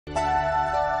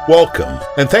Welcome,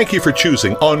 and thank you for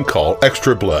choosing OnCall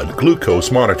Extra Blood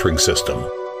Glucose Monitoring System.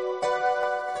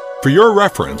 For your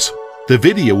reference, the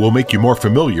video will make you more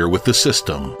familiar with the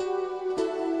system.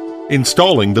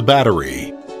 Installing the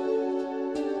battery.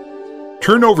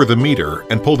 Turn over the meter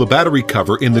and pull the battery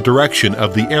cover in the direction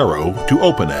of the arrow to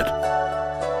open it.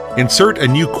 Insert a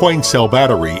new coin cell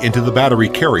battery into the battery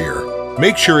carrier.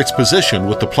 Make sure it's positioned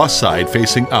with the plus side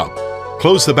facing up.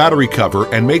 Close the battery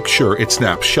cover and make sure it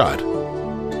snaps shut.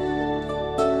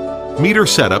 Meter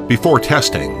setup before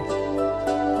testing.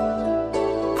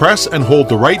 Press and hold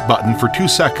the right button for 2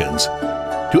 seconds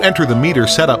to enter the meter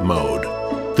setup mode.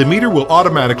 The meter will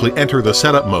automatically enter the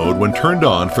setup mode when turned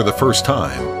on for the first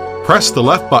time. Press the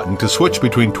left button to switch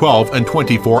between 12 and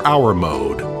 24-hour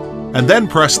mode, and then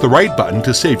press the right button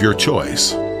to save your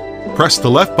choice. Press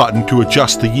the left button to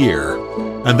adjust the year,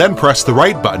 and then press the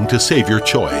right button to save your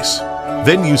choice.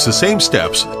 Then use the same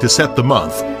steps to set the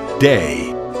month,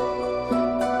 day,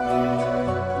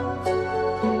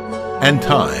 and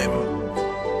time.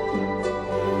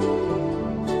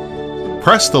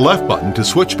 Press the left button to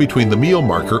switch between the meal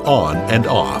marker on and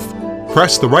off.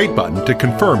 Press the right button to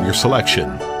confirm your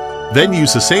selection. Then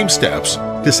use the same steps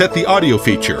to set the audio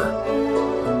feature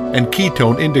and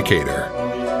ketone indicator.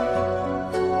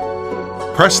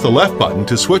 Press the left button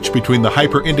to switch between the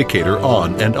hyper indicator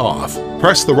on and off.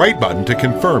 Press the right button to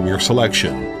confirm your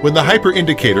selection. When the hyper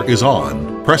indicator is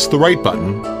on, press the right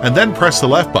button and then press the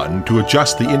left button to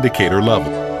adjust the indicator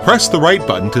level. Press the right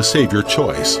button to save your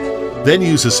choice. Then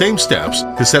use the same steps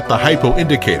to set the hypo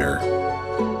indicator.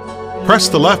 Press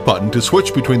the left button to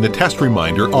switch between the test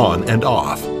reminder on and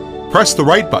off. Press the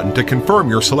right button to confirm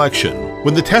your selection.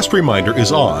 When the test reminder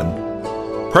is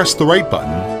on, press the right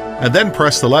button and then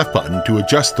press the left button to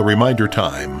adjust the reminder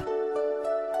time.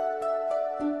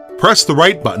 Press the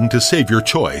right button to save your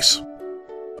choice.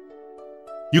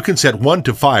 You can set 1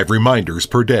 to 5 reminders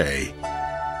per day.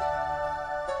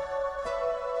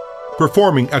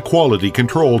 Performing a quality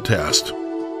control test.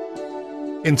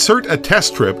 Insert a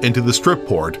test strip into the strip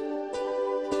port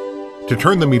to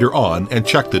turn the meter on and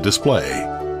check the display.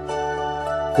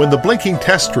 When the blinking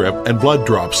test strip and blood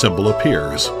drop symbol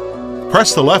appears,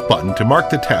 press the left button to mark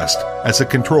the test as a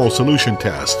control solution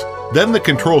test. Then the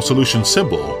control solution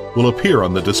symbol will appear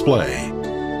on the display.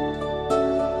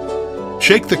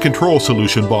 Shake the control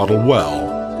solution bottle well.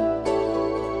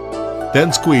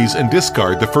 Then squeeze and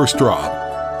discard the first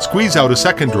drop. Squeeze out a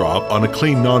second drop on a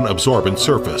clean non-absorbent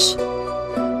surface.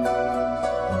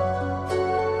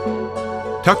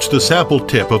 Touch the sample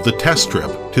tip of the test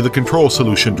strip to the control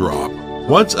solution drop.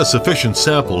 Once a sufficient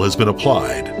sample has been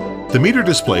applied, the meter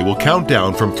display will count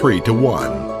down from 3 to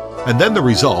 1, and then the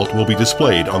result will be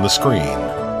displayed on the screen.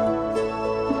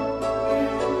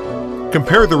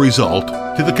 Compare the result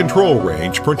to the control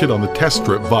range printed on the test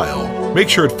strip vial. Make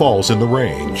sure it falls in the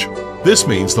range. This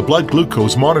means the blood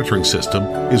glucose monitoring system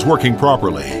is working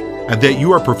properly and that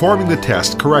you are performing the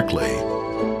test correctly.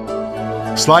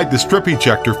 Slide the strip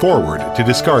ejector forward to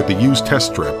discard the used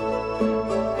test strip.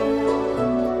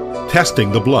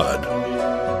 Testing the blood.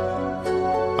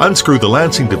 Unscrew the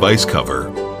lancing device cover.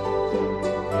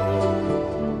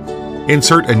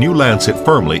 Insert a new lancet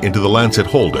firmly into the lancet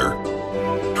holder.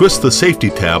 Twist the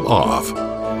safety tab off.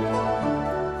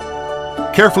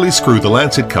 Carefully screw the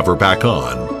lancet cover back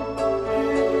on.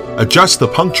 Adjust the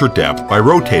puncture depth by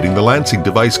rotating the lancing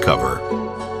device cover.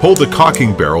 Pull the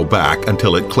cocking barrel back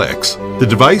until it clicks. The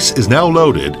device is now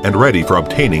loaded and ready for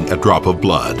obtaining a drop of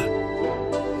blood.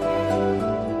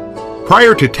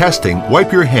 Prior to testing,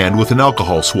 wipe your hand with an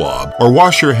alcohol swab or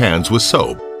wash your hands with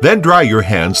soap. Then dry your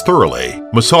hands thoroughly.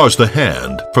 Massage the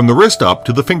hand from the wrist up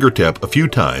to the fingertip a few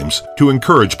times to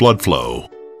encourage blood flow.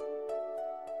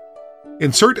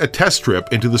 Insert a test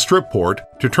strip into the strip port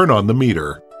to turn on the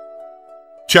meter.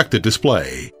 Check the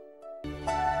display.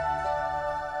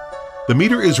 The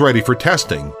meter is ready for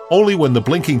testing only when the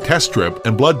blinking test strip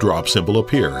and blood drop symbol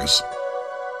appears.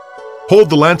 Hold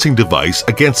the lancing device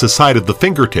against the side of the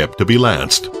fingertip to be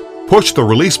lanced. Push the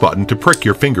release button to prick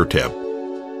your fingertip.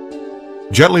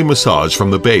 Gently massage from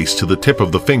the base to the tip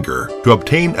of the finger to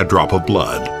obtain a drop of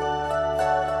blood.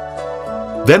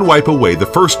 Then wipe away the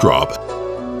first drop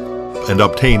and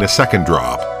obtain a second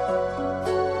drop.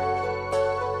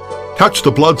 Touch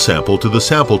the blood sample to the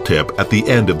sample tip at the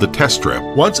end of the test strip.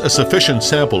 Once a sufficient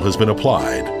sample has been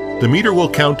applied, the meter will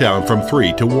count down from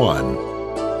 3 to 1.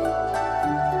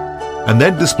 And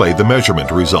then display the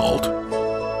measurement result.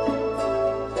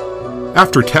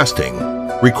 After testing,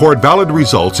 record valid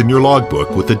results in your logbook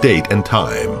with the date and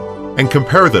time, and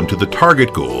compare them to the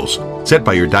target goals set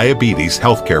by your diabetes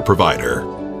healthcare provider.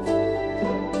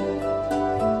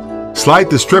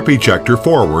 Slide the strip ejector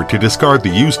forward to discard the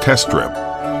used test strip.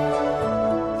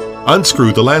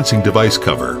 Unscrew the lancing device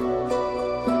cover.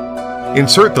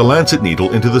 Insert the lancet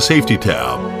needle into the safety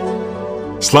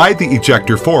tab. Slide the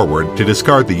ejector forward to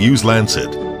discard the used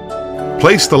lancet.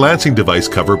 Place the lancing device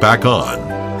cover back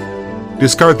on.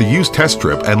 Discard the used test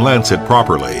strip and lancet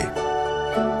properly.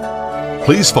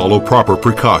 Please follow proper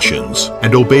precautions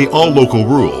and obey all local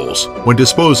rules when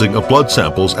disposing of blood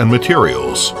samples and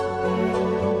materials.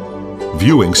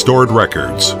 Viewing stored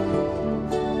records.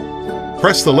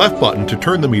 Press the left button to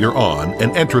turn the meter on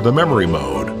and enter the memory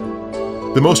mode.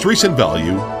 The most recent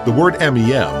value, the word MEM,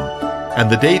 and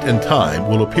the date and time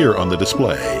will appear on the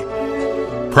display.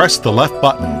 Press the left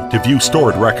button to view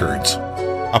stored records.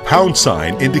 A pound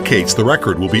sign indicates the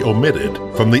record will be omitted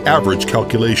from the average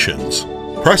calculations.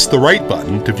 Press the right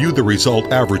button to view the result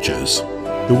averages.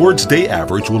 The words day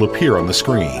average will appear on the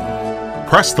screen.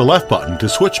 Press the left button to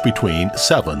switch between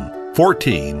 7,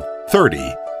 14,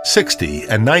 30, 60,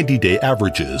 and 90-day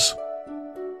averages.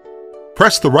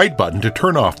 Press the right button to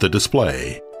turn off the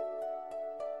display.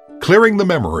 Clearing the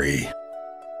memory.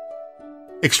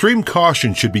 Extreme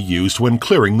caution should be used when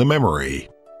clearing the memory.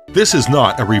 This is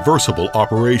not a reversible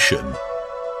operation.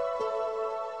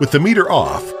 With the meter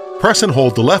off, press and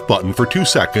hold the left button for 2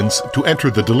 seconds to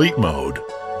enter the delete mode.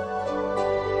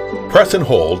 Press and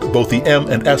hold both the M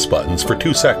and S buttons for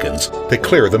 2 seconds to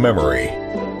clear the memory.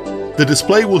 The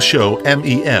display will show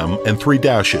MEM and 3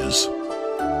 dashes.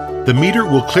 The meter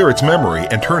will clear its memory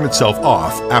and turn itself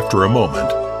off after a moment.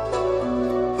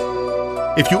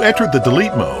 If you entered the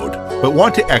delete mode, but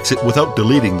want to exit without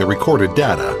deleting the recorded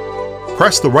data,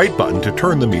 press the right button to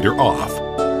turn the meter off.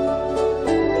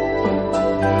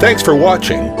 Thanks for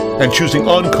watching and choosing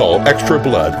OnCall Extra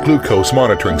Blood Glucose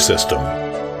Monitoring System.